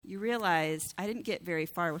you realized I didn't get very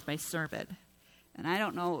far with my sermon. And I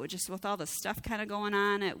don't know, just with all the stuff kind of going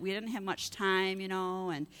on, we didn't have much time,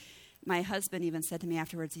 and my husband even said to me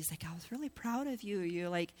afterwards, he's like, I was really proud of you. You're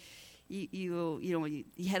like, you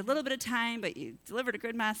had a little bit of time, but you delivered a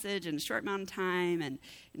good message in a short amount of time. And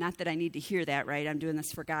not that I need to hear that, right? I'm doing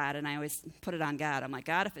this for God, and I always put it on God. I'm like,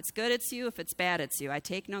 God, if it's good, it's you. If it's bad, it's you. I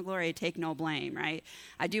take no glory. I take no blame, right?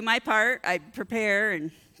 I do my part. I prepare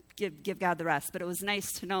and give God the rest. But it was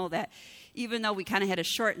nice to know that even though we kind of had to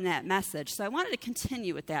shorten that message. So I wanted to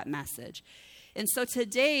continue with that message. And so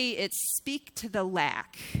today it's speak to the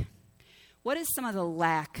lack. What is some of the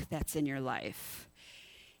lack that's in your life?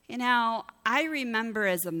 I remember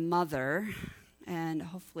as a mother, and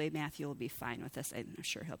hopefully Matthew will be fine with this. I'm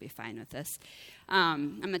sure he'll be fine with this.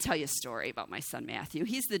 I'm going to tell you a story about my son Matthew.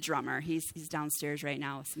 He's the drummer. He's downstairs right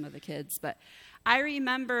now with some of the kids. But I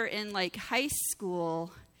remember in high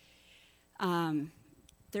school,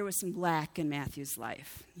 there was some lack in Matthew's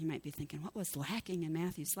life. You might be thinking, what was lacking in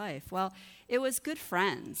Matthew's life? Well, it was good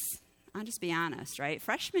friends. I'll just be honest, right?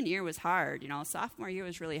 Freshman year was hard. Sophomore year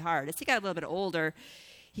was really hard. As he got a little bit older,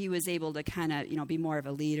 he was able to kind of, be more of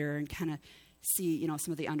a leader and kind of see,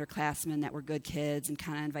 some of the underclassmen that were good kids and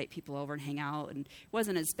kind of invite people over and hang out. And it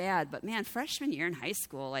wasn't as bad. But, man, freshman year in high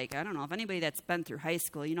school, I don't know if anybody that's been through high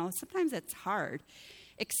school, sometimes it's hard,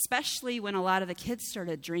 especially when a lot of the kids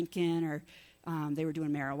started drinking or they were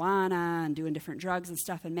doing marijuana and doing different drugs and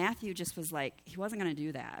stuff. And Matthew just was he wasn't going to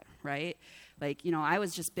do that, right? I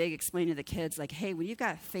was just big explaining to the kids, hey, when you've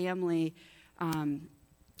got family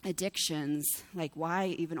addictions,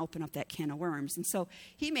 why even open up that can of worms? And so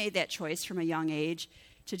he made that choice from a young age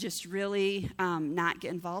to just really not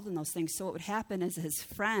get involved in those things. So what would happen is his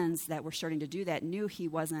friends that were starting to do that knew he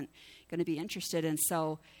wasn't going to be interested, and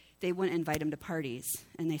so they wouldn't invite him to parties,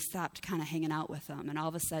 and they stopped kind of hanging out with him, and all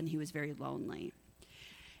of a sudden he was very lonely.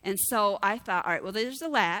 And so I thought, all right, well, there's a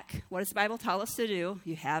lack. What does the Bible tell us to do?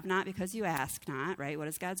 You have not because you ask not, right? What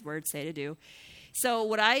does God's word say to do? So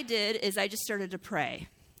what I did is I just started to pray.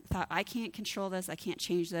 I thought, I can't control this. I can't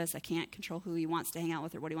change this. I can't control who he wants to hang out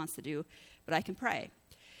with or what he wants to do, but I can pray.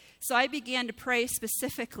 So I began to pray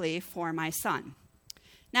specifically for my son.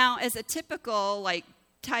 Now, as a typical,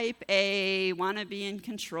 type A, want to be in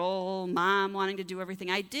control, mom wanting to do everything,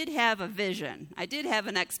 I did have a vision. I did have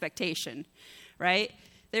an expectation, right?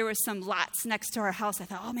 There were some lots next to our house. I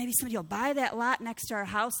thought, maybe somebody will buy that lot next to our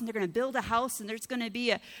house, and they're going to build a house, and there's going to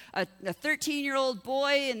be a 13-year-old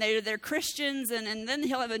boy, and they're Christians, and then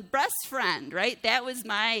he'll have a best friend, right? That was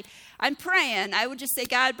I'm praying. I would just say,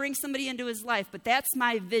 God, bring somebody into his life, but that's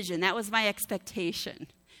my vision. That was my expectation.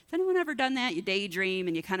 Has anyone ever done that? You daydream,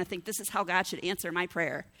 and you kind of think, this is how God should answer my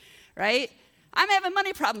prayer, right? I'm having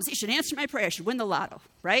money problems. He should answer my prayer. I should win the lotto,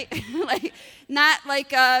 right? Not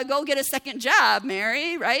go get a second job,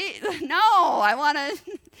 Mary, right? No,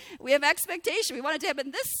 we have expectation. We want it to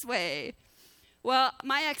happen this way. Well,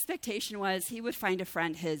 my expectation was he would find a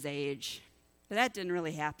friend his age. But that didn't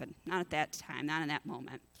really happen. Not at that time, not in that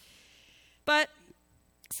moment. But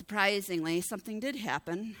surprisingly, something did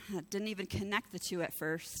happen. I didn't even connect the two at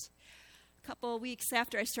first. A couple of weeks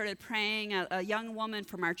after I started praying, a young woman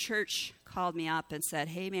from our church called me up and said,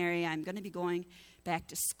 hey, Mary, I'm going to be going back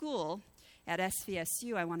to school at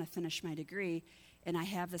SVSU. I want to finish my degree, and I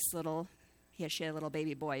have this she had a little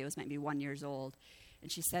baby boy. He was maybe 1 year old.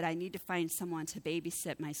 And she said, I need to find someone to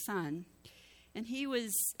babysit my son. And he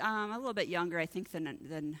was a little bit younger, I think,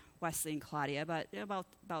 than Wesley and Claudia, but about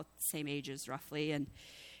the same ages roughly. And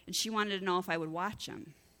she wanted to know if I would watch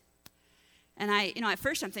him. And at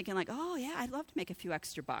first I'm thinking oh yeah, I'd love to make a few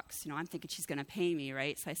extra bucks. I'm thinking she's going to pay me,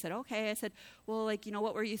 right? So I said, okay. I said, well,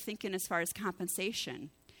 what were you thinking as far as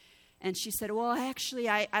compensation? And she said, well, actually,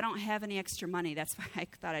 I don't have any extra money. That's why I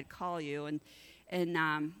thought I'd call you. And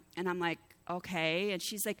I'm like, okay. And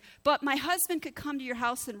she's like, but my husband could come to your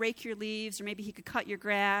house and rake your leaves, or maybe he could cut your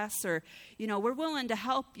grass, or, we're willing to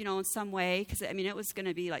help, in some way. Because, it was going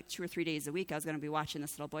to be 2 or 3 days a week. I was going to be watching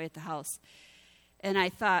this little boy at the house. And I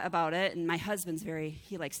thought about it, and my husband's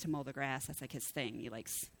he likes to mow the grass. That's his thing. He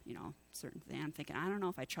likes, certain things. I'm thinking, I don't know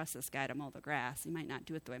if I trust this guy to mow the grass. He might not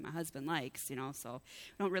do it the way my husband likes, so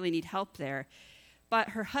we don't really need help there. But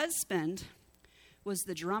her husband was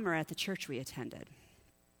the drummer at the church we attended.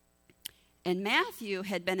 And Matthew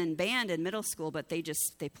had been in band in middle school, but they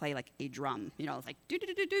play a drum, it's like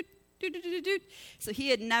do-do-do-do-do, do-do-do-do-do. So he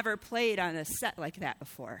had never played on a set like that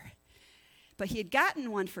before. But he had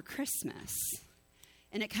gotten one for Christmas.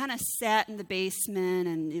 And it kind of sat in the basement,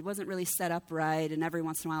 and it wasn't really set up right. And every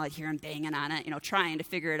once in a while, I'd hear him banging on it, trying to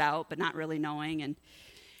figure it out, but not really knowing.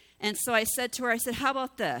 And so I said to her, how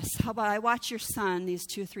about this? How about I watch your son these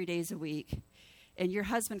 2 or 3 days a week, and your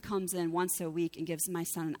husband comes in once a week and gives my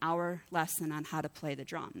son an hour lesson on how to play the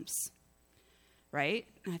drums. Right?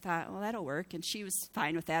 And I thought, well, that'll work. And she was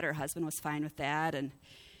fine with that. Her husband was fine with that. And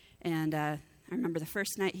I remember the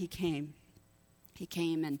first night he came,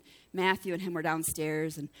 and Matthew and him were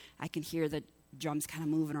downstairs, and I can hear the drums kind of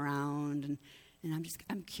moving around, and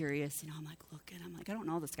I'm curious, I'm like looking, I don't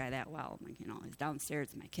know this guy that well. I'm like, he's downstairs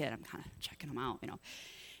with my kid. I'm kind of checking him out,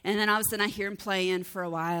 And then all of a sudden I hear him playing for a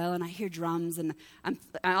while, and I hear drums, and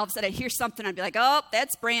all of a sudden I hear something. I'd be like, oh,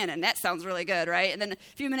 that's Brandon. That sounds really good, right? And then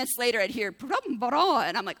a few minutes later I'd hear,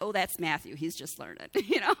 and I'm like, oh, that's Matthew. He's just learning,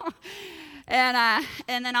 And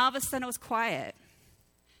then all of a sudden it was quiet.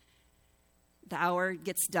 The hour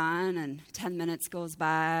gets done, and 10 minutes goes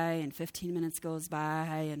by, and 15 minutes goes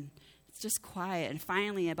by, and it's just quiet. And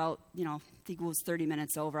finally, about, I think it was 30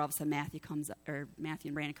 minutes over, all of a sudden Matthew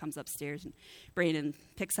and Brandon comes upstairs, and Brandon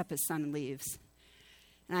picks up his son and leaves.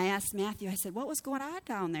 And I asked Matthew, I said, what was going on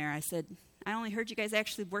down there? I said, I only heard you guys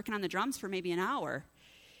actually working on the drums for maybe an hour.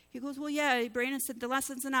 He goes, well, yeah, Brandon said the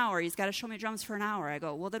lesson's an hour. He's got to show me drums for an hour. I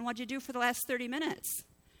go, well, then what'd you do for the last 30 minutes?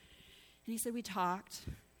 And he said, we talked.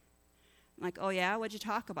 I'm like, oh, yeah? What'd you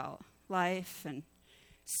talk about? Life and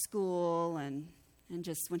school and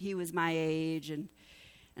just when he was my age. And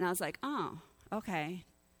I was like, oh, okay.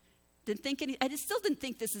 I just still didn't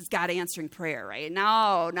think this is God answering prayer, right?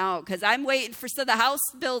 No, because I'm waiting for the house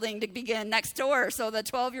building to begin next door so the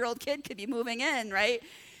 12-year-old kid could be moving in, right?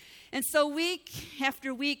 And so week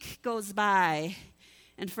after week goes by,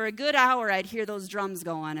 and for a good hour I'd hear those drums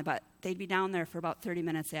going, but they'd be down there for about 30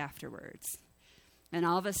 minutes afterwards. And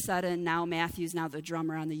all of a sudden, now Matthew's now the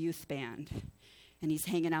drummer on the youth band. And he's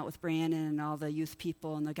hanging out with Brandon and all the youth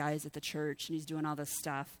people and the guys at the church, and he's doing all this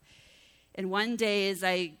stuff. And one day as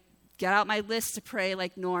I got out my list to pray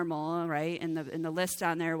like normal, right, and the list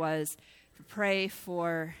on there was pray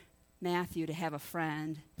for Matthew to have a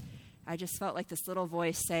friend, I just felt like this little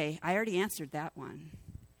voice say, I already answered that one.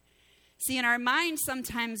 See, in our mind,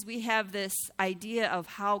 sometimes we have this idea of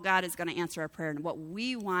how God is going to answer our prayer and what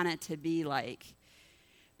we want it to be like.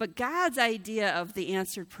 But God's idea of the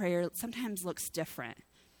answered prayer sometimes looks different.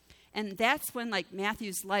 And that's when,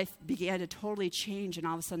 Matthew's life began to totally change, and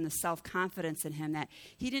all of a sudden the self-confidence in him that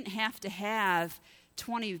he didn't have to have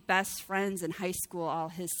 20 best friends in high school all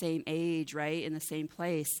his same age, right, in the same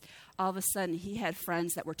place. All of a sudden he had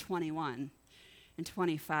friends that were 21 and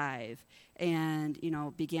 25 and,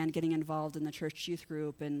 began getting involved in the church youth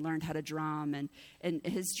group and learned how to drum. And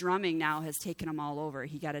his drumming now has taken him all over.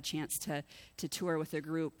 He got a chance to tour with a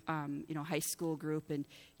group, high school group in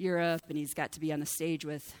Europe, and he's got to be on the stage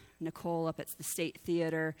with Nicole up at the State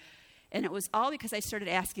Theater. And it was all because I started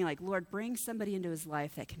asking, Lord, bring somebody into his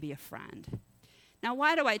life that can be a friend. Now,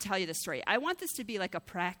 why do I tell you this story? I want this to be like a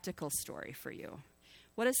practical story for you.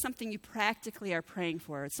 What is something you practically are praying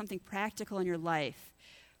for? It's something practical in your life,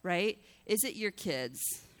 right? Is it your kids,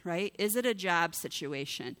 right? Is it a job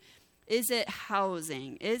situation? Is it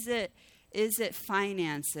housing? Is it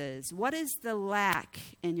finances? What is the lack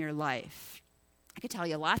in your life? I could tell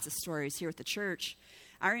you lots of stories here at the church.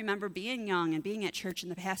 I remember being young and being at church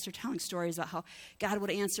and the pastor telling stories about how God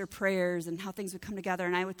would answer prayers and how things would come together.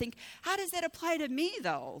 And I would think, how does that apply to me,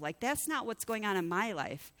 though? That's not what's going on in my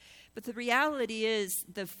life. But the reality is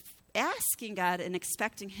asking God and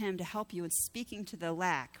expecting him to help you and speaking to the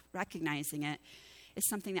lack, recognizing it, is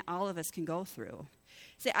something that all of us can go through.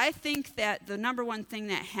 See, I think that the number one thing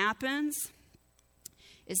that happens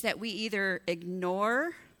is that we either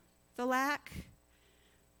ignore the lack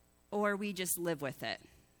or we just live with it.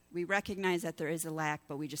 We recognize that there is a lack,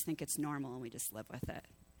 but we just think it's normal and we just live with it,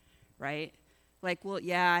 right? Well,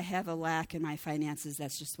 yeah, I have a lack in my finances.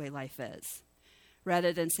 That's just the way life is.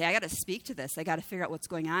 Rather than say, I got to speak to this. I got to figure out what's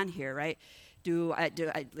going on here, right?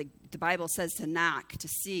 The Bible says to knock, to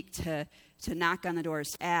seek, to knock on the doors,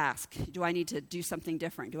 to ask. Do I need to do something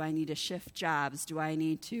different? Do I need to shift jobs? Do I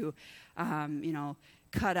need to,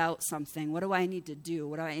 cut out something? What do I need to do?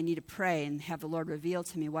 What do I need to pray and have the Lord reveal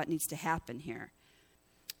to me what needs to happen here?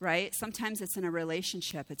 Right? Sometimes it's in a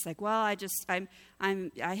relationship. It's I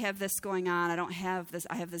have this going on. I don't have this.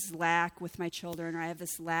 I have this lack with my children, or I have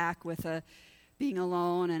this lack with being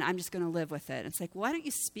alone, and I'm just going to live with it. It's why don't you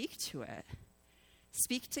speak to it?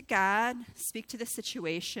 Speak to God, speak to the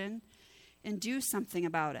situation, and do something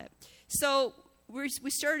about it. So we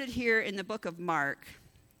started here in the book of Mark,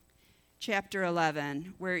 chapter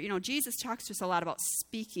 11, where, Jesus talks to us a lot about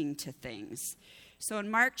speaking to things. So in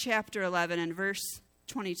Mark chapter 11 and verse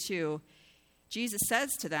 22, Jesus says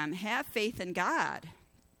to them, have faith in God.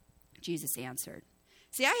 Jesus answered.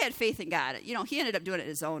 See, I had faith in God. He ended up doing it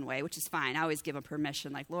his own way, which is fine. I always give him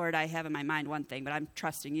permission. Lord, I have in my mind one thing, but I'm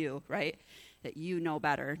trusting you, right? that you know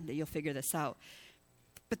better, that you'll figure this out.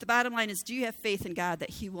 But the bottom line is, do you have faith in God that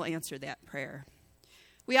he will answer that prayer?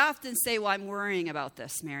 We often say, well, I'm worrying about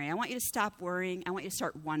this, Mary. I want you to stop worrying. I want you to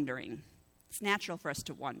start wondering. It's natural for us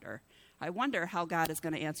to wonder. I wonder how God is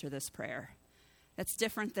going to answer this prayer. That's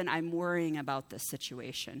different than I'm worrying about this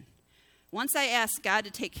situation. Once I ask God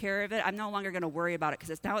to take care of it, I'm no longer going to worry about it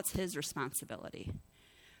because now it's his responsibility,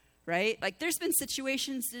 right? Like there's been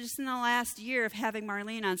situations just in the last year of having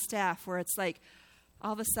Marlene on staff where it's like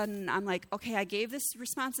all of a sudden I'm like, okay, I gave this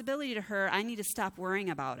responsibility to her. I need to stop worrying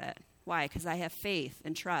about it. Why? Because I have faith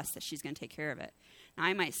and trust that she's going to take care of it. Now,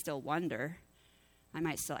 I might still wonder. I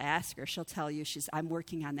might still ask her. She'll tell you, I'm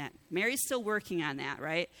working on that. Mary's still working on that,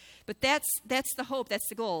 right? But that's the hope. That's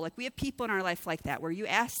the goal. Like we have people in our life like that where you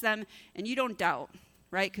ask them and you don't doubt,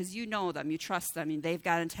 right? Because you know them. You trust them. I mean, they've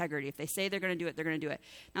got integrity. If they say they're going to do it, they're going to do it.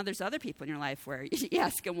 Now, there's other people in your life where you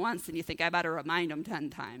ask them once and you think, I better remind them 10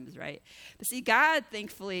 times, right? But see, God,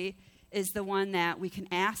 thankfully, is the one that we can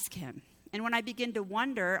ask him. And when I begin to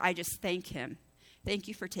wonder, I just thank him. Thank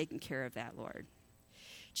you for taking care of that, Lord.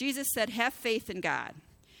 Jesus said, have faith in God.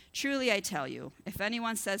 Truly, I tell you, if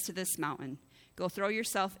anyone says to this mountain, go throw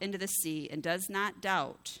yourself into the sea and does not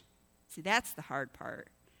doubt. See, that's the hard part.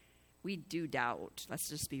 We do doubt. Let's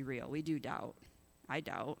just be real. We do doubt. I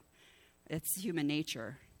doubt. It's human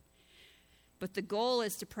nature. But the goal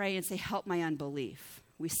is to pray and say, help my unbelief.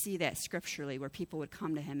 We see that scripturally where people would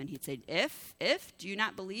come to him and he'd say, if, do you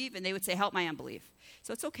not believe? And they would say, help my unbelief.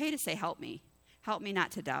 So it's okay to say, help me. Help me not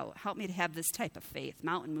to doubt. Help me to have this type of faith,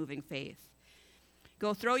 mountain-moving faith.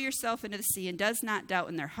 Go throw yourself into the sea and does not doubt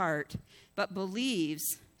in their heart, but believes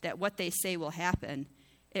that what they say will happen,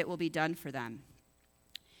 it will be done for them.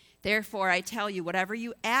 Therefore, I tell you, whatever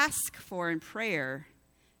you ask for in prayer,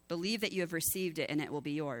 believe that you have received it and it will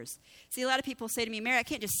be yours. See, a lot of people say to me, Mary, I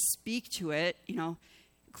can't just speak to it,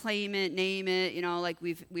 claim it, name it, like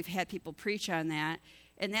we've had people preach on that.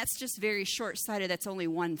 And that's just very short-sighted. That's only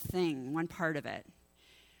one thing, one part of it.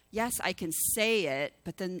 Yes, I can say it,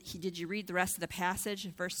 but then did you read the rest of the passage?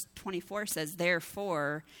 Verse 24 says,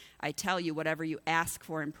 therefore, I tell you, whatever you ask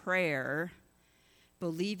for in prayer,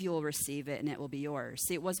 believe you will receive it and it will be yours.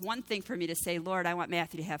 See, it was one thing for me to say, Lord, I want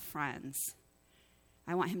Matthew to have friends.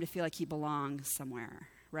 I want him to feel like he belongs somewhere,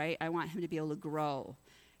 right? I want him to be able to grow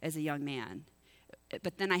as a young man.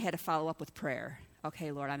 But then I had to follow up with prayer.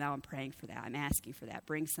 Okay, Lord, now I'm praying for that. I'm asking for that.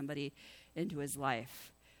 Bring somebody into his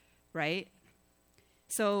life, right?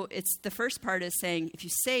 So it's the first part is saying, if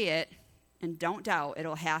you say it and don't doubt,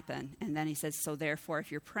 it'll happen. And then he says, so therefore,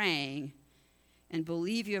 if you're praying and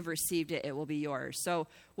believe you have received it, it will be yours. So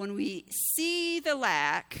when we see the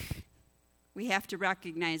lack, we have to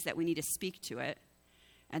recognize that we need to speak to it.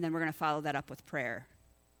 And then we're going to follow that up with prayer,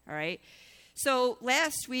 all right? So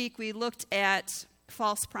last week we looked at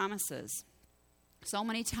false promises. So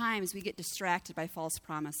many times we get distracted by false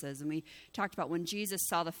promises. And we talked about when Jesus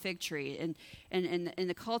saw the fig tree. And in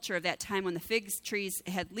the culture of that time, when the fig trees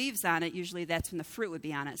had leaves on it, usually that's when the fruit would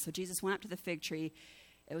be on it. So Jesus went up to the fig tree.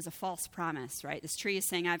 It was a false promise, right? This tree is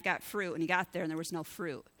saying, I've got fruit. And he got there and there was no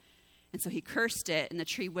fruit. And so he cursed it and the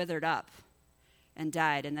tree withered up and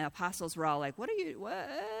died. And the apostles were all like, what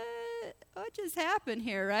just happened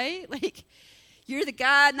here, right? Like, you're the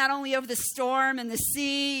God not only over the storm and the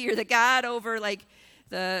sea, you're the God over like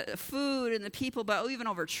the food and the people, but even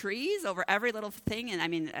over trees, over every little thing. And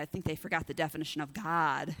I think they forgot the definition of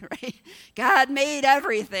God, right? God made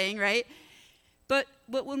everything, right? But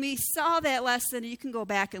when we saw that lesson, you can go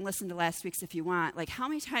back and listen to last week's if you want, like how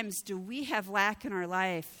many times do we have lack in our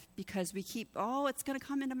life because we keep, it's going to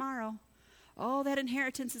come in tomorrow. Oh, that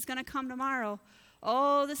inheritance is going to come tomorrow.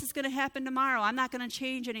 Oh, this is going to happen tomorrow. I'm not going to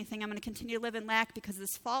change anything. I'm going to continue to live in lack because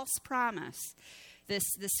this false promise, this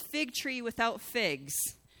fig tree without figs,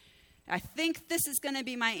 I think this is going to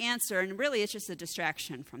be my answer. And really, it's just a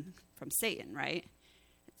distraction from Satan, right?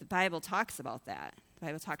 The Bible talks about that. The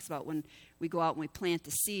Bible talks about when we go out and we plant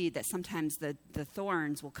the seed that sometimes the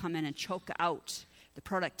thorns will come in and choke out the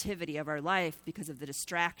productivity of our life because of the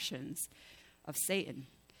distractions of Satan.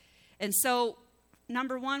 And so,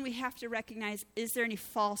 number one, we have to recognize, is there any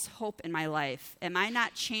false hope in my life? Am I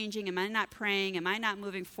not changing? Am I not praying? Am I not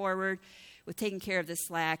moving forward with taking care of this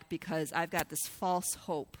lack because I've got this false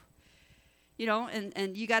hope?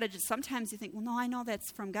 And you got to just, sometimes you think, well, no, I know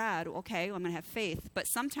that's from God. Okay, well, I'm going to have faith. But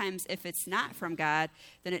sometimes if it's not from God,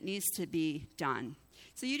 then it needs to be done.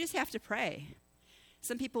 So you just have to pray.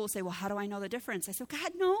 Some people will say, well, how do I know the difference? I say, well,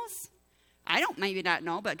 God knows. I don't maybe not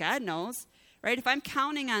know, but God knows. Right? If I'm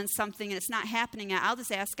counting on something and it's not happening, I'll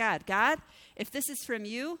just ask God, if this is from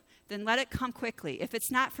you, then let it come quickly. If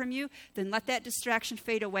it's not from you, then let that distraction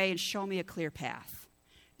fade away and show me a clear path.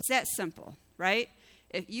 It's that simple, right?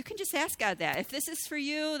 If you can just ask God that. If this is for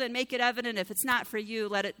you, then make it evident. If it's not for you,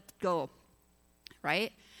 let it go,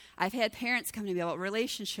 right? I've had parents come to me about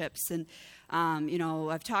relationships, and,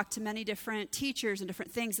 I've talked to many different teachers and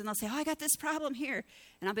different things, and they'll say, I got this problem here.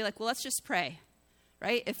 And I'll be like, well, let's just pray,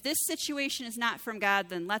 right? If this situation is not from God,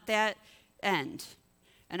 then let that end.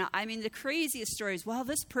 And the craziest stories, well,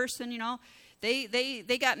 this person,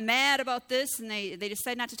 they got mad about this, and they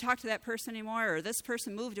decided not to talk to that person anymore, or this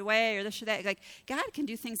person moved away, or this or that. Like, God can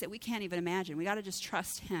do things that we can't even imagine. We got to just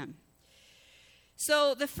trust him.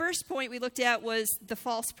 So the first point we looked at was the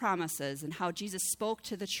false promises and how Jesus spoke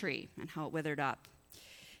to the tree and how it withered up.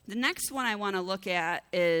 The next one I want to look at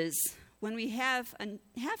is when we have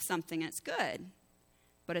something and it's good,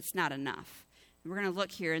 but it's not enough. We're going to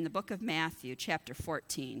look here in the book of Matthew, chapter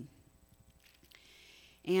 14.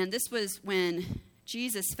 And this was when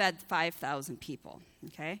Jesus fed 5,000 people,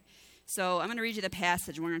 okay? So I'm going to read you the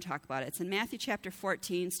passage, and we're going to talk about it. It's in Matthew chapter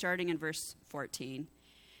 14, starting in verse 14.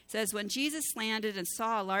 It says, when Jesus landed and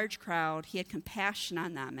saw a large crowd, he had compassion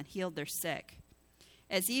on them and healed their sick.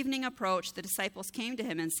 As evening approached, the disciples came to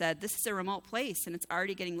him and said, this is a remote place, and it's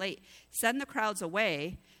already getting late. Send the crowds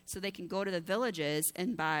away so they can go to the villages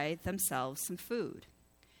and buy themselves some food.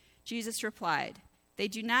 Jesus replied, they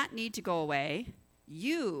do not need to go away.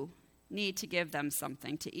 You need to give them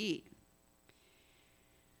something to eat.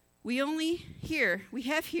 We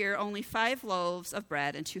have here only 5 loaves of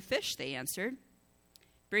bread and 2 fish, they answered.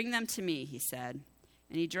 Bring them to me, he said.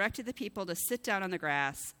 And he directed the people to sit down on the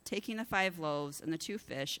grass, taking the 5 loaves and the 2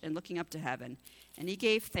 fish and looking up to heaven. And he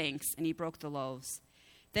gave thanks, and he broke the loaves.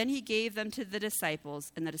 Then he gave them to the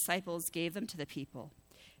disciples, and the disciples gave them to the people.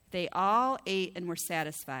 They all ate and were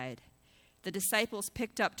satisfied. The disciples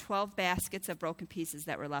picked up 12 baskets of broken pieces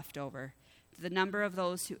that were left over. The number of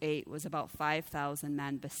those who ate was about 5,000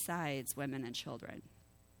 men, besides women and children.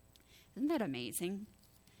 Isn't that amazing?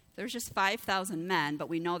 There's just 5,000 men, but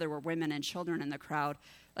we know there were women and children in the crowd.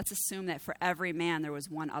 Let's assume that for every man there was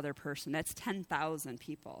one other person. That's 10,000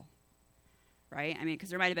 people, right? Because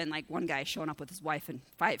there might have been like one guy showing up with his wife and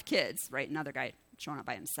 5 kids, right? Another guy showing up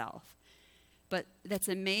by himself. But that's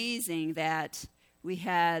amazing that we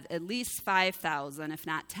had at least 5,000, if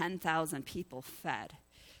not 10,000 people fed.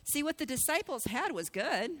 See, what the disciples had was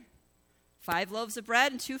good. 5 loaves of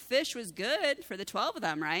bread and 2 fish was good for the 12 of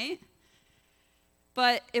them, right?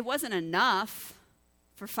 But it wasn't enough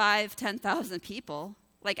for 10,000 people.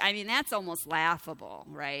 That's almost laughable,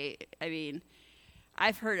 right?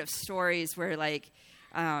 I've heard of stories where,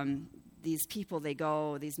 these people,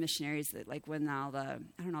 these missionaries, that when I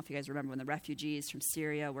don't know if you guys remember when the refugees from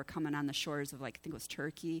Syria were coming on the shores of, I think it was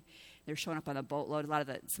Turkey. They were showing up on a boatload.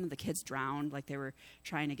 Some of the kids drowned, they were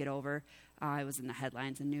trying to get over. It was in the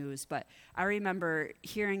headlines and news. But I remember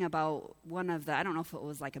hearing about one of I don't know if it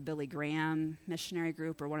was a Billy Graham missionary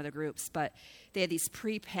group or one of the groups, but they had these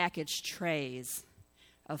prepackaged trays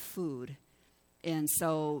of food. And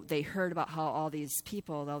so they heard about how all these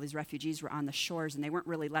refugees were on the shores, and they weren't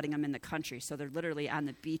really letting them in the country. So they're literally on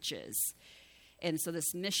the beaches. And so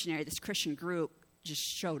this Christian group just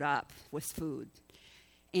showed up with food.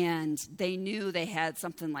 And they knew they had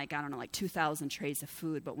something 2,000 trays of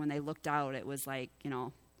food. But when they looked out, it was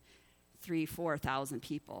 3,000-4,000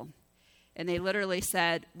 people. And they literally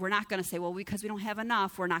said, we're not going to say, well, because we don't have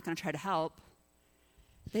enough, we're not going to try to help.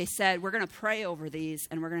 They said, we're going to pray over these,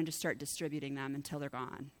 and we're going to just start distributing them until they're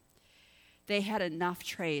gone. They had enough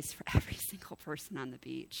trays for every single person on the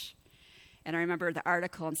beach. And I remember the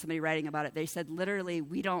article and somebody writing about it. They said, literally,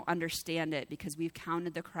 we don't understand it because we've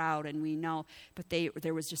counted the crowd and we know, but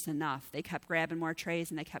there was just enough. They kept grabbing more trays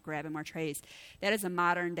and they kept grabbing more trays. That is a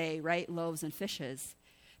modern day, right, loaves and fishes.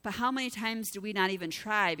 But how many times do we not even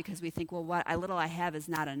try because we think, well, what little I have is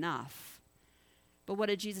not enough? But what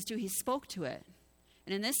did Jesus do? He spoke to it.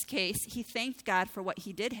 And in this case, he thanked God for what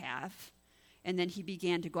he did have, and then he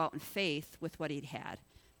began to go out in faith with what he'd had,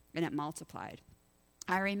 and it multiplied.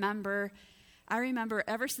 I remember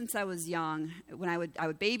ever since I was young, when I would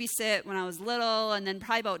babysit when I was little, and then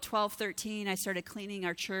probably about 12, 13, I started cleaning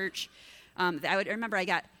our church. I remember I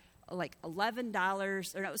got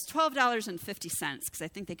 $11, or it was $12.50, because I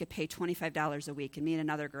think they could pay $25 a week, and me and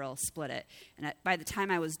another girl split it. And by the time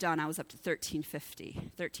I was done, I was up to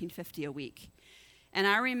 $13.50 a week. And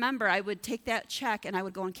I remember I would take that check and I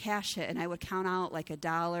would go and cash it, and I would count out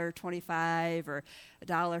 $1.25 or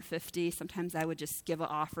 $1.50. Sometimes I would just give an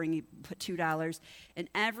offering, put $2. And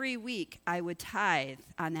every week I would tithe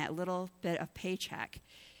on that little bit of paycheck.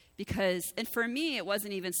 And for me, it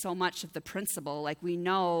wasn't even so much of the principle. We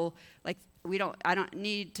know, I don't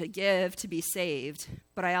need to give to be saved,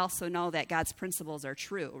 but I also know that God's principles are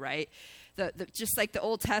true, right? just like the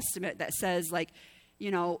Old Testament that says, like,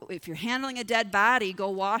 if you're handling a dead body, go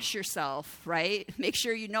wash yourself, right? Make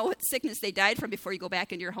sure you know what sickness they died from before you go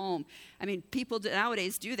back into your home. I mean, people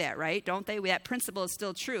nowadays do that, right? Don't they? That principle is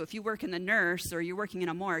still true. If you work in the nurse or you're working in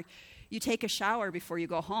a morgue, you take a shower before you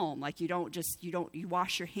go home. Like, you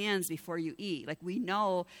wash your hands before you eat. Like, we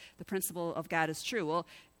know the principle of God is true. Well,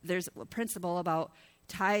 there's a principle about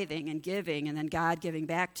tithing and giving, and then God giving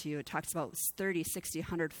back to you. It talks about 30, 60,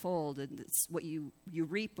 100-fold, and it's what you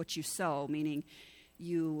reap what you sow, meaning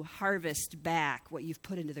you harvest back what you've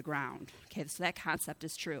put into the ground. Okay, so that concept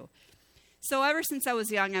is true. So ever since I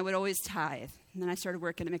was young, I would always tithe. And then I started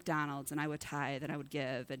working at McDonald's, and I would tithe, and I would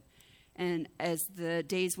give. And as the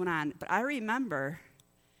days went on, but I remember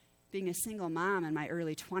being a single mom in my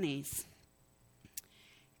early 20s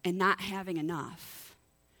and not having enough.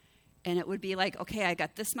 And it would be like, okay, I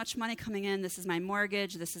got this much money coming in. This is my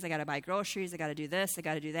mortgage. I got to buy groceries. I got to do this. I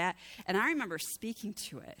got to do that. And I remember speaking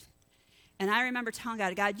to it. And I remember telling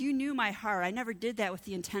God, you knew my heart. I never did that with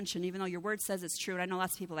the intention, even though your word says it's true, and I know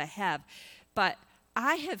lots of people that have. But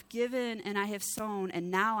I have given and I have sown, and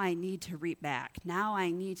now I need to reap back. Now I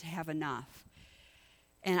need to have enough.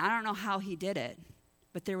 And I don't know how he did it,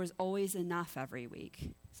 but there was always enough every week.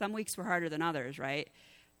 Some weeks were harder than others, right?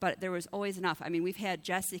 But there was always enough. I mean, we've had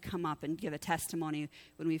Jesse come up and give a testimony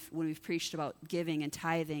when we've preached about giving and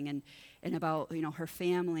tithing and about, her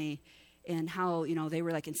family, and how, they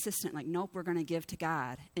were like insistent, like, nope, we're going to give to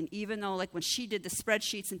God. And even though, like, when she did the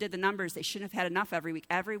spreadsheets and did the numbers, they shouldn't have had enough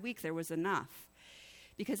every week there was enough.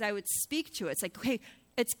 Because I would speak to it. It's like, okay,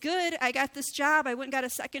 it's good. I got this job. I went and got a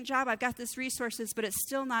second job. I've got this resources, but it's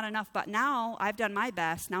still not enough. But now I've done my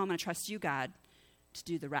best. Now I'm going to trust you, God, to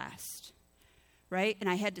do the rest. Right? And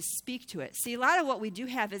I had to speak to it. See, a lot of what we do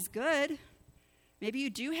have is good. Maybe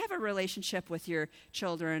you do have a relationship with your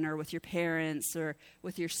children or with your parents or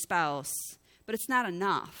with your spouse, but it's not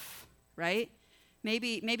enough, right?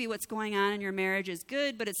 Maybe what's going on in your marriage is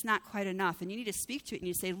good, but it's not quite enough. And you need to speak to it and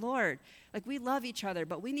you say, Lord, like, we love each other,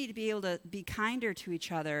 but we need to be able to be kinder to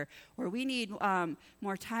each other, or we need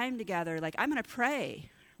more time together. Like, I'm going to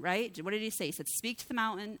pray, right? What did he say? He said, speak to the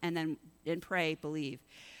mountain and then pray, believe.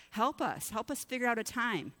 Help us figure out a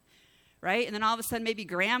time. Right? And then all of a sudden, maybe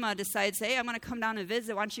grandma decides, hey, I'm going to come down and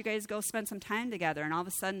visit. Why don't you guys go spend some time together? And all of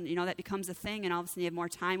a sudden, that becomes a thing. And all of a sudden, you have more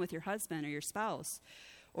time with your husband or your spouse,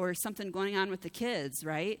 or something going on with the kids,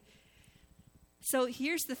 right? So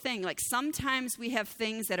here's the thing. Like, sometimes we have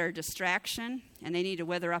things that are a distraction, and they need to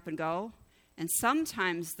wither up and go. And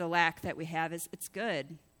sometimes the lack that we have is, it's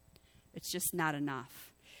good. It's just not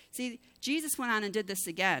enough. See, Jesus went on and did this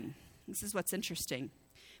again. This is what's interesting.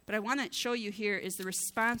 But I want to show you here is the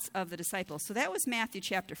response of the disciples. So that was Matthew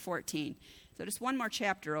chapter 14. So just one more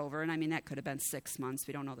chapter over, and I mean, that could have been 6 months.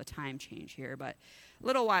 We don't know the time change here. But a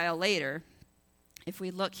little while later, if we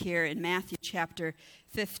look here in Matthew chapter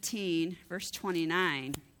 15, verse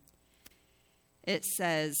 29, it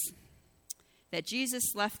says that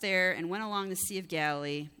Jesus left there and went along the Sea of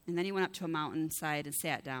Galilee, and then he went up to a mountainside and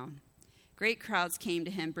sat down. Great crowds came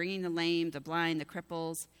to him, bringing the lame, the blind, the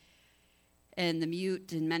cripples, and the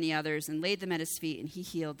mute and many others, and laid them at his feet, and he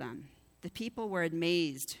healed them. The people were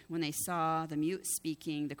amazed when they saw the mute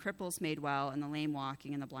speaking, the cripples made well, and the lame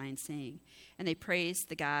walking, and the blind seeing. And they praised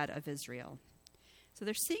the God of Israel. So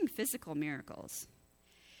they're seeing physical miracles.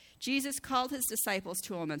 Jesus called his disciples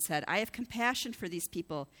to him and said, I have compassion for these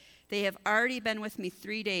people. They have already been with me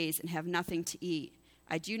 3 days and have nothing to eat.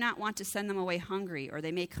 I do not want to send them away hungry, or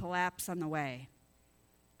they may collapse on the way.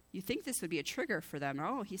 You think this would be a trigger for them.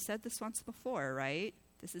 Oh, he said this once before, right?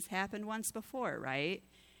 This has happened once before, right?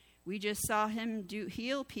 We just saw him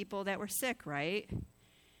heal people that were sick, right?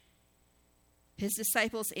 His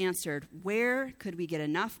disciples answered, where could we get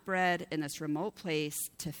enough bread in this remote place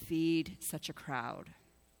to feed such a crowd?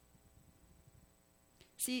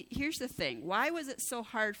 See, here's the thing. Why was it so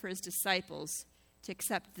hard for his disciples to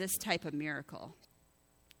accept this type of miracle?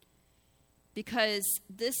 Because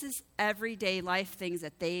this is everyday life things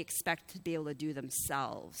that they expect to be able to do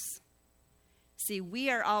themselves. See, we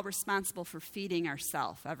are all responsible for feeding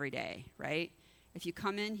ourselves every day, right? If you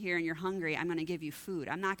come in here and you're hungry, I'm going to give you food.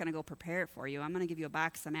 I'm not going to go prepare it for you. I'm going to give you a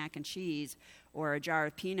box of mac and cheese or a jar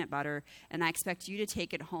of peanut butter, and I expect you to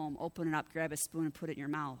take it home, open it up, grab a spoon, and put it in your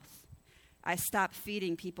mouth. I stopped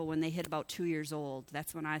feeding people when they hit about 2 years old.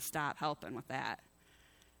 That's when I stopped helping with that.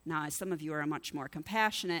 Now, some of you are much more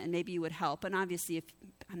compassionate, and maybe you would help. And obviously,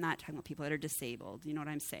 I'm not talking about people that are disabled. You know what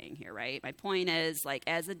I'm saying here, right? My point is, like,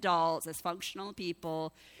 as adults, as functional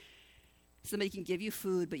people, somebody can give you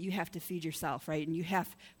food, but you have to feed yourself, right? And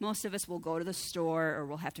most of us will go to the store, or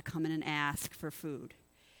we'll have to come in and ask for food.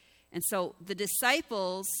 And so the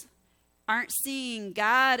disciples aren't seeing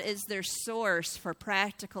God as their source for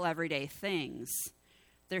practical everyday things.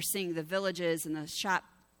 They're seeing the villages and the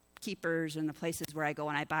shopkeepers and the places where I go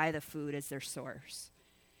and I buy the food as their source.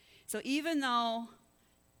 So even though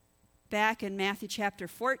back in Matthew chapter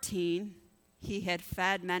 14, he had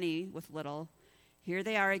fed many with little, here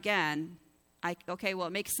they are again.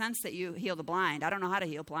 It makes sense that you heal the blind. I don't know how to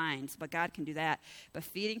heal blinds, but God can do that. But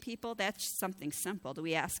feeding people, that's something simple. Do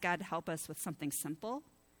we ask God to help us with something simple?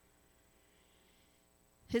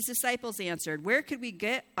 His disciples answered, "Where could we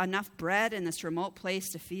get enough bread in this remote place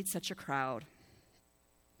to feed such a crowd?"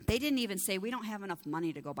 They didn't even say, "We don't have enough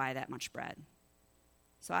money to go buy that much bread."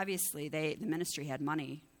 So obviously the ministry had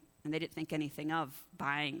money, and they didn't think anything of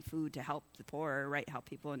buying food to help the poor, right? Help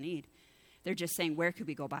people in need. They're just saying, "Where could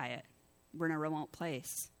we go buy it? We're in a remote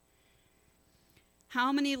place."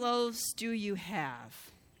 "How many loaves do you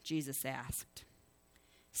have?" Jesus asked.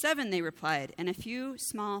 7, they replied, "and a few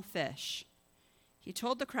small fish." He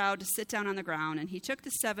told the crowd to sit down on the ground, and he took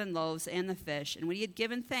the 7 loaves and the fish, and when he had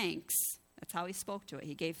given thanks, that's how he spoke to it,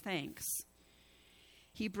 he gave thanks.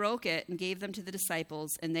 He broke it and gave them to the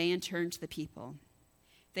disciples, and they in turn to the people.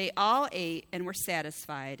 They all ate and were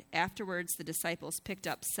satisfied. Afterwards, the disciples picked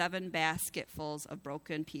up 7 basketfuls of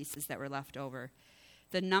broken pieces that were left over.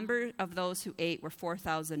 The number of those who ate were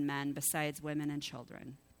 4,000 men, besides women and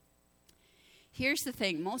children. Here's the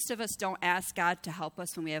thing. Most of us don't ask God to help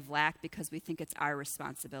us when we have lack because we think it's our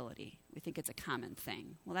responsibility. We think it's a common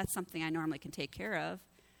thing. Well, that's something I normally can take care of.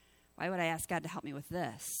 Why would I ask God to help me with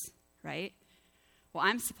this, right? Well,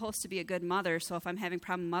 I'm supposed to be a good mother, so if I'm having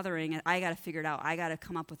problem mothering, I got to figure it out. I got to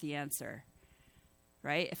come up with the answer,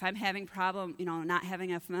 right? If I'm having problem, not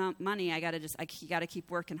having enough money, I got to keep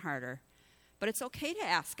working harder. But it's okay to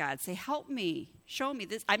ask God, say, "Help me, show me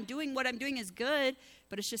this. What I'm doing is good,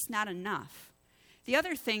 but it's just not enough." The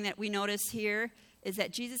other thing that we notice here is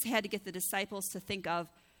that Jesus had to get the disciples to think of,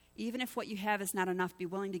 even if what you have is not enough, be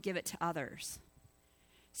willing to give it to others.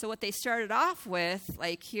 So what they started off with,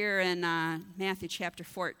 like here in Matthew chapter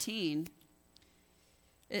 14,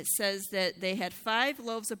 it says that they had 5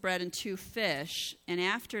 loaves of bread and 2 fish, and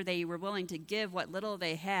after they were willing to give what little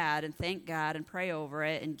they had and thank God and pray over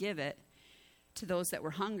it and give it to those that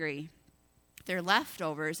were hungry, their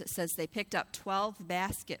leftovers, it says they picked up 12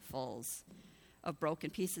 basketfuls of broken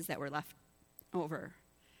pieces that were left over.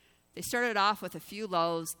 They started off with a few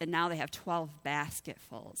loaves, and now they have 12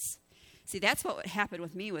 basketfuls. See, that's what happened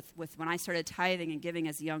with me with when I started tithing and giving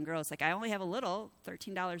as a young girl. It's like I only have a little,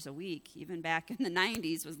 $13 a week, even back in the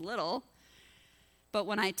 90s was little. But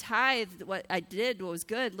when I tithed, what I did was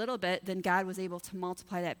good, little bit, then God was able to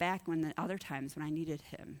multiply that back when the other times when I needed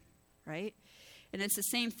him, right? And it's the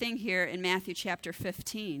same thing here in Matthew chapter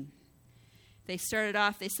 15. They started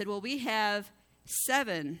off, they said, "Well, we have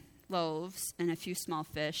 7 loaves and a few small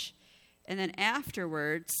fish." And then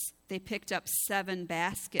afterwards, they picked up 7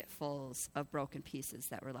 basketfuls of broken pieces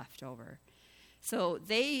that were left over. So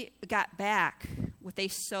they got back what they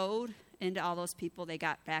sowed into all those people. They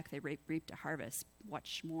got back, they reaped a harvest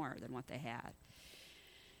much more than what they had.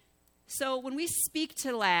 So when we speak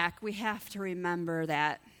to lack, we have to remember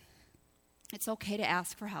that it's okay to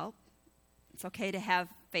ask for help. It's okay to have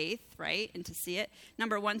faith, right, and to see it.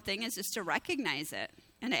 Number one thing is just to recognize it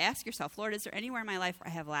and to ask yourself, "Lord, is there anywhere in my life where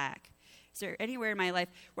I have lack? Is there anywhere in my life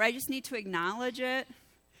where I just need to acknowledge it?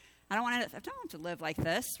 I don't want to live like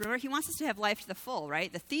this." Remember, he wants us to have life to the full,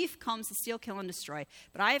 right? The thief comes to steal, kill, and destroy.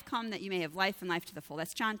 But I have come that you may have life and life to the full.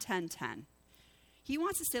 That's John 10:10. He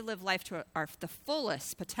wants us to live life to the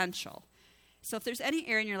fullest potential. So if there's any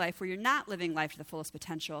area in your life where you're not living life to the fullest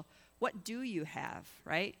potential, what do you have,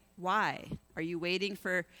 right? Why? Are you waiting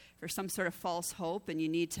for some sort of false hope and you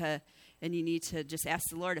need to just ask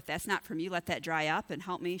the Lord, if that's not from you, let that dry up and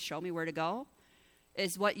help me, show me where to go?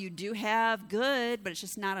 Is what you do have good, but it's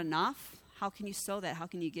just not enough? How can you sow that? How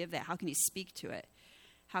can you give that? How can you speak to it?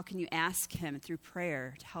 How can you ask him through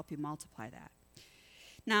prayer to help you multiply that?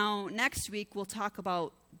 Now, next week, we'll talk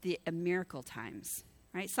about the miracle times,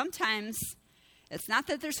 right? Sometimes it's not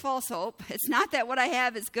that there's false hope. It's not that what I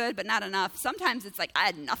have is good, but not enough. Sometimes it's like, I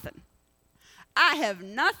had nothing. I have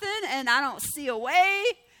nothing, and I don't see a way,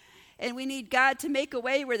 and we need God to make a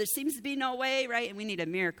way where there seems to be no way, right? And we need a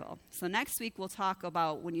miracle. So next week, we'll talk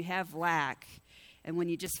about when you have lack and when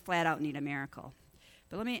you just flat out need a miracle.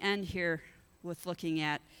 But let me end here with looking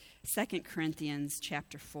at 2 Corinthians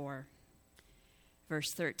chapter 4,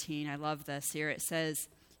 verse 13. I love this. Here it says,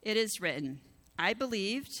 "It is written, I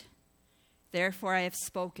believed, therefore I have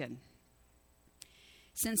spoken.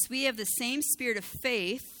 Since we have the same spirit of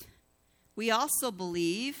faith, we also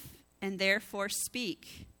believe and therefore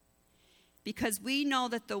speak. because we know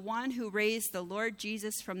that the one who raised the Lord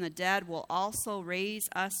Jesus from the dead will also raise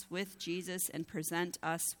us with Jesus and present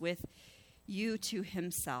us with you to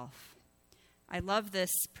himself. I love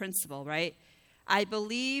this principle, right? I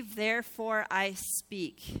believe, therefore I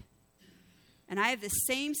speak. And I have the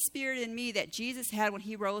same spirit in me that Jesus had when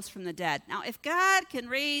he rose from the dead. Now, if God can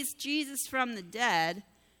raise Jesus from the dead,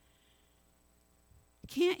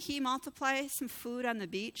 can't he multiply some food on the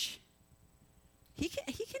beach? He can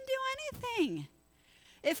do anything.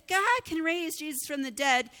 If God can raise Jesus from the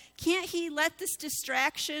dead, can't he let this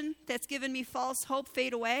distraction that's given me false hope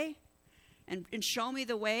fade away and show me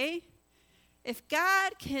the way? If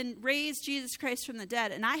God can raise Jesus Christ from the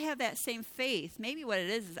dead, and I have that same faith, maybe what it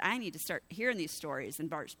is I need to start hearing these stories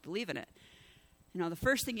and believing it. You know, the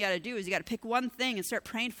first thing you got to do is you got to pick one thing and start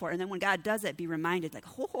praying for it. And then when God does it, be reminded, like,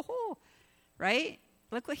 ho, ho, ho, right?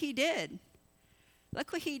 Look what he did.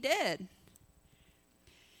 Look what he did.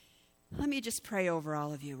 Let me just pray over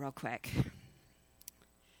all of you real quick.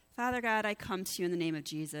 Father God, I come to you in the name of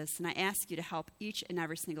Jesus, and I ask you to help each and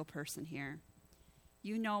every single person here.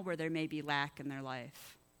 You know where there may be lack in their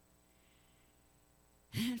life.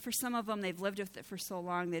 And for some of them, they've lived with it for so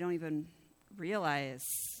long, they don't even realize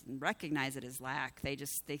and recognize it as lack. They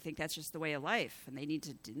think that's just the way of life, and they need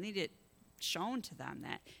it shown to them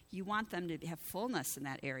that you want them to have fullness in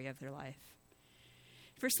that area of their life.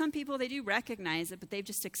 For some people, they do recognize it, but they've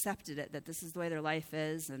just accepted it, that this is the way their life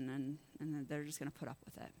is, and they're just going to put up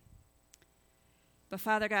with it. But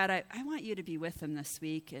Father God, I want you to be with them this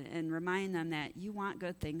week and remind them that you want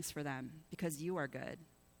good things for them because you are good.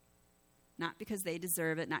 Not because they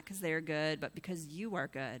deserve it, not because they're good, but because you are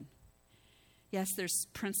good. Yes, there's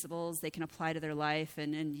principles they can apply to their life,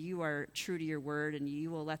 and you are true to your word, and you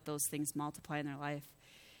will let those things multiply in their life.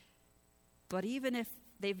 But even if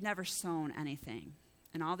they've never sown anything,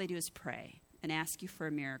 and all they do is pray and ask you for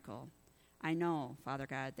a miracle, I know, Father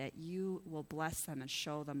God, that you will bless them and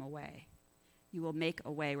show them a way. You will make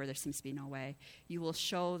a way where there seems to be no way. You will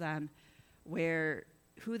show them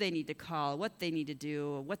who they need to call, what they need to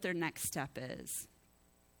do, what their next step is.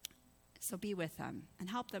 So be with them and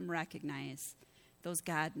help them recognize those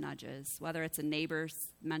God nudges, whether it's a neighbor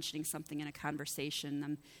mentioning something in a conversation,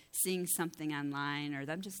 them seeing something online, or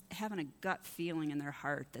them just having a gut feeling in their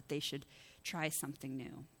heart that they should try something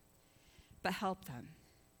new. But help them.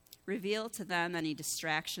 Reveal to them any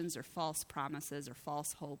distractions or false promises or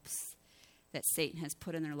false hopes that Satan has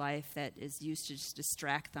put in their life that is used to just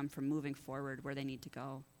distract them from moving forward where they need to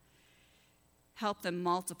go. Help them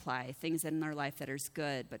multiply things in their life that is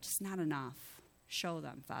good, but just not enough. Show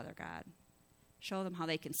them, Father God. Show them how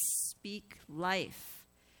they can speak life.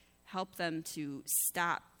 Help them to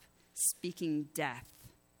stop speaking death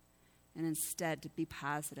and instead to be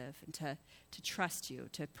positive and to trust you,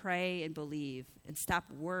 to pray and believe and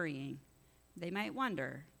stop worrying. They might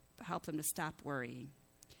wonder, but help them to stop worrying.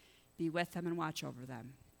 Be with them and watch over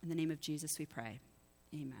them. In the name of Jesus we pray.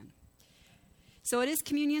 Amen. So it is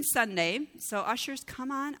Communion Sunday. So ushers, come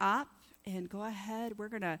on up and go ahead. We're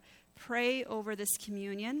going to pray over this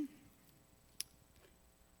communion.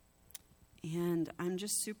 And I'm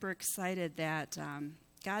just super excited that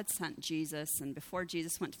God sent Jesus. And before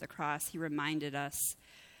Jesus went to the cross, he reminded us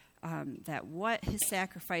that what his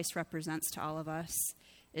sacrifice represents to all of us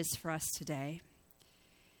is for us today.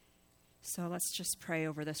 So let's just pray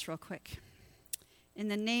over this real quick. In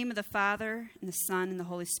the name of the Father, and the Son, and the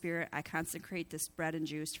Holy Spirit, I consecrate this bread and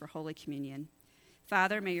juice for Holy Communion.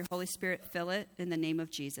 Father, may your Holy Spirit fill it in the name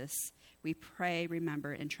of Jesus. We pray,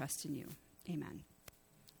 remember, and trust in you. Amen.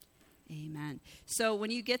 Amen. So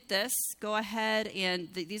when you get this, go ahead and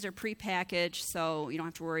these are prepackaged, so you don't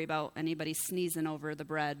have to worry about anybody sneezing over the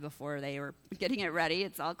bread before they were getting it ready.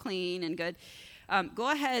 It's all clean and good.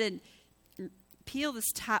 Go ahead and peel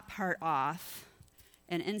this top part off,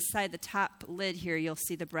 and inside the top lid here, you'll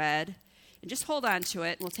see the bread. And just hold on to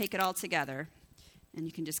it. We'll take it all together, and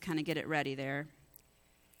you can just kind of get it ready there.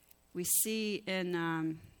 We see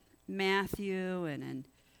in Matthew and in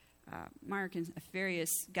Mark and various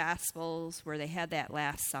Gospels where they had that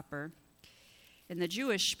Last Supper. In the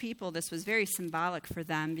Jewish people, this was very symbolic for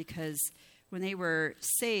them because when they were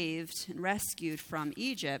saved and rescued from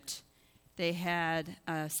Egypt, they had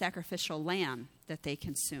a sacrificial lamb that they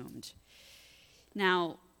consumed.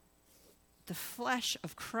 Now, the flesh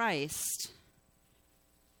of Christ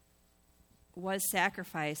was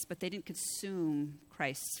sacrificed, but they didn't consume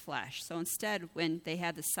Christ's flesh. So instead, when they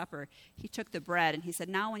had the supper, he took the bread and he said,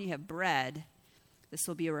 now when you have bread, this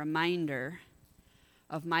will be a reminder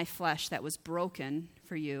of my flesh that was broken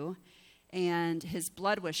for you. And his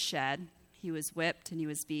blood was shed. He was whipped and he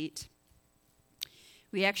was beat.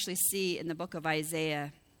 We actually see in the book of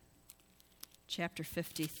Isaiah chapter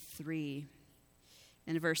 53.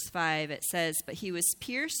 In verse 5, it says, "But he was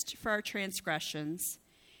pierced for our transgressions.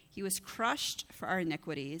 He was crushed for our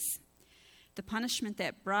iniquities. The punishment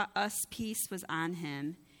that brought us peace was on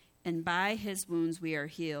him, and by his wounds we are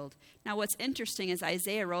healed." Now, what's interesting is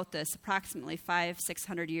Isaiah wrote this approximately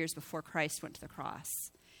 500-600 years before Christ went to the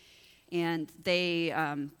cross. And the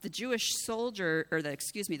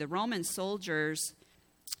Roman soldiers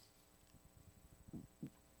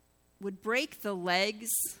would break the legs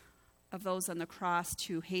of those on the cross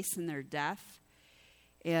to hasten their death.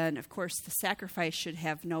 And, of course, the sacrifice should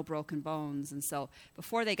have no broken bones. And so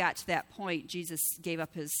before they got to that point, Jesus gave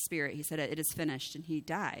up his spirit. He said, "It is finished," and he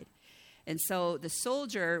died. And so the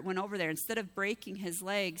soldier went over there. Instead of breaking his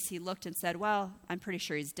legs, he looked and said, "Well, I'm pretty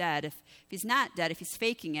sure he's dead. If he's not dead, if he's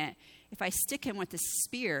faking it, if I stick him with this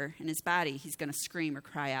spear in his body, he's going to scream or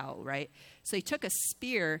cry out," right? So he took a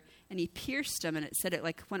spear and he pierced him, and it said it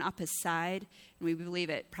like went up his side, and we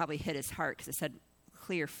believe it probably hit his heart because it said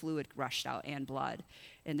clear fluid rushed out and blood.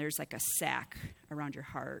 And there's like a sac around your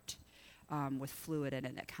heart with fluid in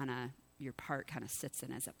it that your heart kind of sits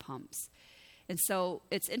in as it pumps. And so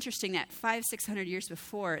it's interesting that 500-600 years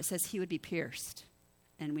before, it says he would be pierced.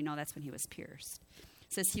 And we know that's when he was pierced.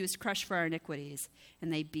 It says he was crushed for our iniquities,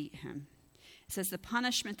 and they beat him. It says the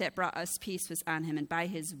punishment that brought us peace was on him, and by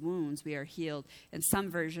his wounds we are healed. In some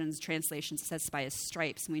versions, translations, it says by his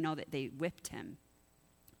stripes, and we know that they whipped him.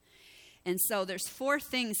 And so there's 4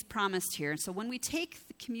 things promised here. And so when we take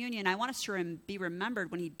the communion, I want us to be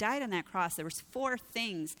remembered when he died on that cross, there was 4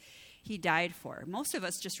 things he died for. Most of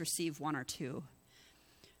us just receive 1 or 2. All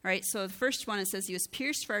right, so the first one, it says he was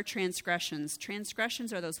pierced for our transgressions.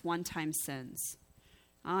 Transgressions are those one-time sins.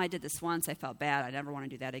 "Oh, I did this once. I felt bad. I never want to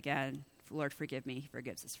do that again. Lord, forgive me." He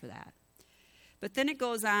forgives us for that. But then it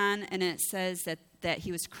goes on, and it says that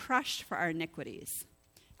he was crushed for our iniquities.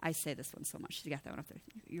 I say this one so much. You got that one up there.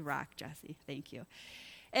 You rock, Jesse. Thank you.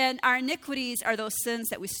 And our iniquities are those sins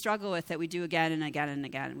that we struggle with, that we do again and again and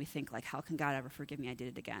again. And we think, like, how can God ever forgive me? I did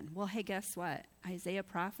it again. Well, hey, guess what? Isaiah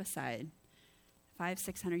prophesied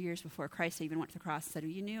 500-600 years before Christ even went to the cross and said,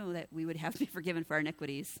 "You knew that we would have to be forgiven for our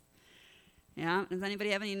iniquities." Yeah? Does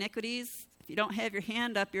anybody have any iniquities? If you don't have your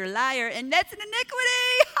hand up, you're a liar, and that's an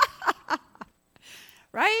iniquity.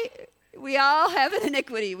 Right? We all have an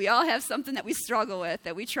iniquity. We all have something that we struggle with,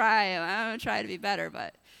 that we try. I try to be better,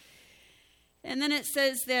 but. And then it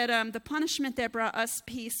says that the punishment that brought us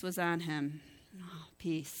peace was on him. Oh,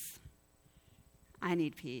 peace. I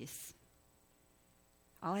need peace.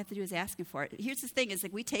 All I have to do is ask him for it. Here's the thing, is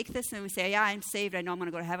like we take this and we say, "Yeah, I'm saved. I know I'm going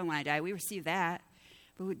to go to heaven when I die." We receive that.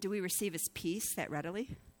 But do we receive his peace that readily?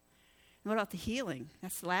 And what about the healing?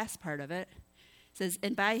 That's the last part of it. It says,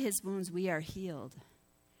 "And by his wounds we are healed."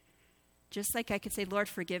 Just like I could say, "Lord,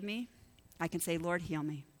 forgive me," I can say, "Lord, heal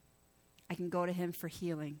me." I can go to him for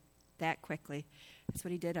healing that quickly. That's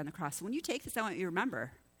what he did on the cross. So when you take this, I want you to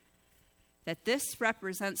remember that this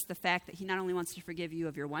represents the fact that he not only wants to forgive you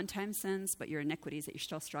of your one-time sins, but your iniquities that you're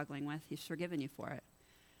still struggling with. He's forgiven you for it.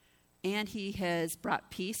 And he has brought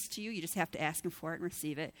peace to you. You just have to ask him for it and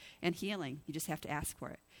receive it. And healing. You just have to ask for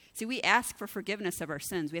it. See, we ask for forgiveness of our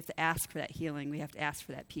sins. We have to ask for that healing. We have to ask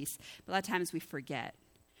for that peace. But a lot of times we forget.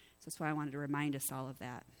 So that's why I wanted to remind us all of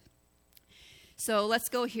that. So let's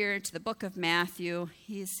go here to the book of Matthew.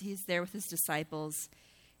 He's there with his disciples.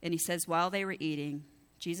 And he says, while they were eating,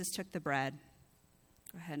 Jesus took the bread.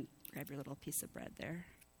 Go ahead and grab your little piece of bread there.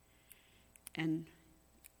 And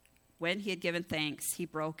when he had given thanks, he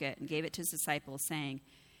broke it and gave it to his disciples, saying,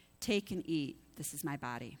 "Take and eat. This is my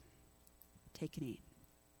body. Take and eat."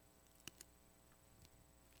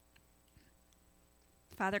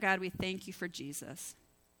 Father God, we thank you for Jesus.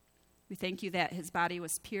 We thank you that his body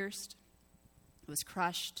was pierced, it was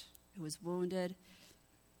crushed, it was wounded,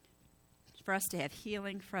 for us to have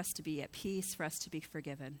healing, for us to be at peace, for us to be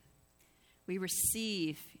forgiven. We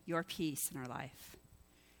receive your peace in our life.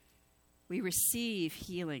 We receive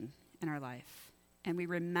healing in our life. And we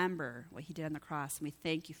remember what he did on the cross, and we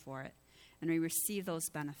thank you for it. And we receive those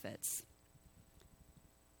benefits.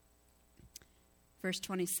 Verse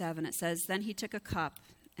 27, it says, "Then he took a cup,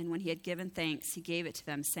 and when he had given thanks, he gave it to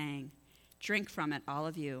them, saying, 'Drink from it, all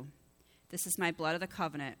of you. This is my blood of the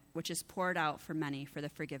covenant, which is poured out for many for the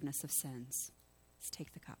forgiveness of sins.'" Let's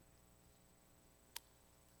take the cup.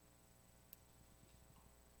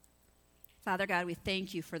 Father God, we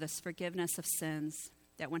thank you for this forgiveness of sins,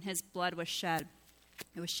 that when his blood was shed,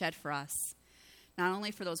 it was shed for us. Not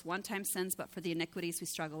only for those one-time sins, but for the iniquities we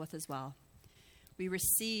struggle with as well. We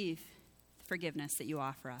receive the forgiveness that you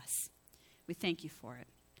offer us. We thank you for it.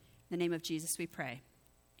 In the name of Jesus we pray.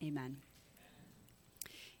 Amen.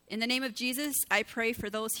 In the name of Jesus, I pray for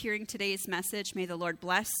those hearing today's message. May the Lord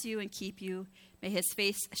bless you and keep you. May his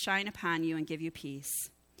face shine upon you and give you peace.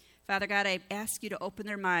 Father God, I ask you to open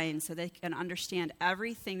their minds so they can understand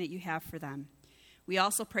everything that you have for them. We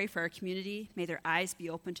also pray for our community. May their eyes be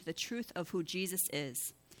open to the truth of who Jesus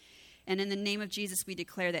is. And in the name of Jesus, we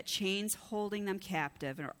declare that chains holding them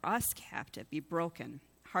captive, or us captive, be broken.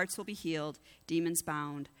 Hearts will be healed, demons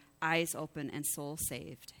bound, eyes open, and souls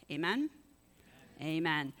saved. Amen?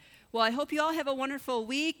 Amen. Well, I hope you all have a wonderful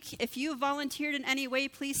week. If you volunteered in any way,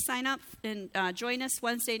 please sign up and join us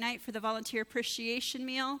Wednesday night for the volunteer appreciation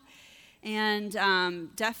meal. And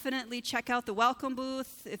definitely check out the welcome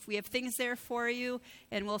booth if we have things there for you.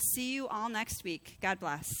 And we'll see you all next week. God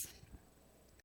bless.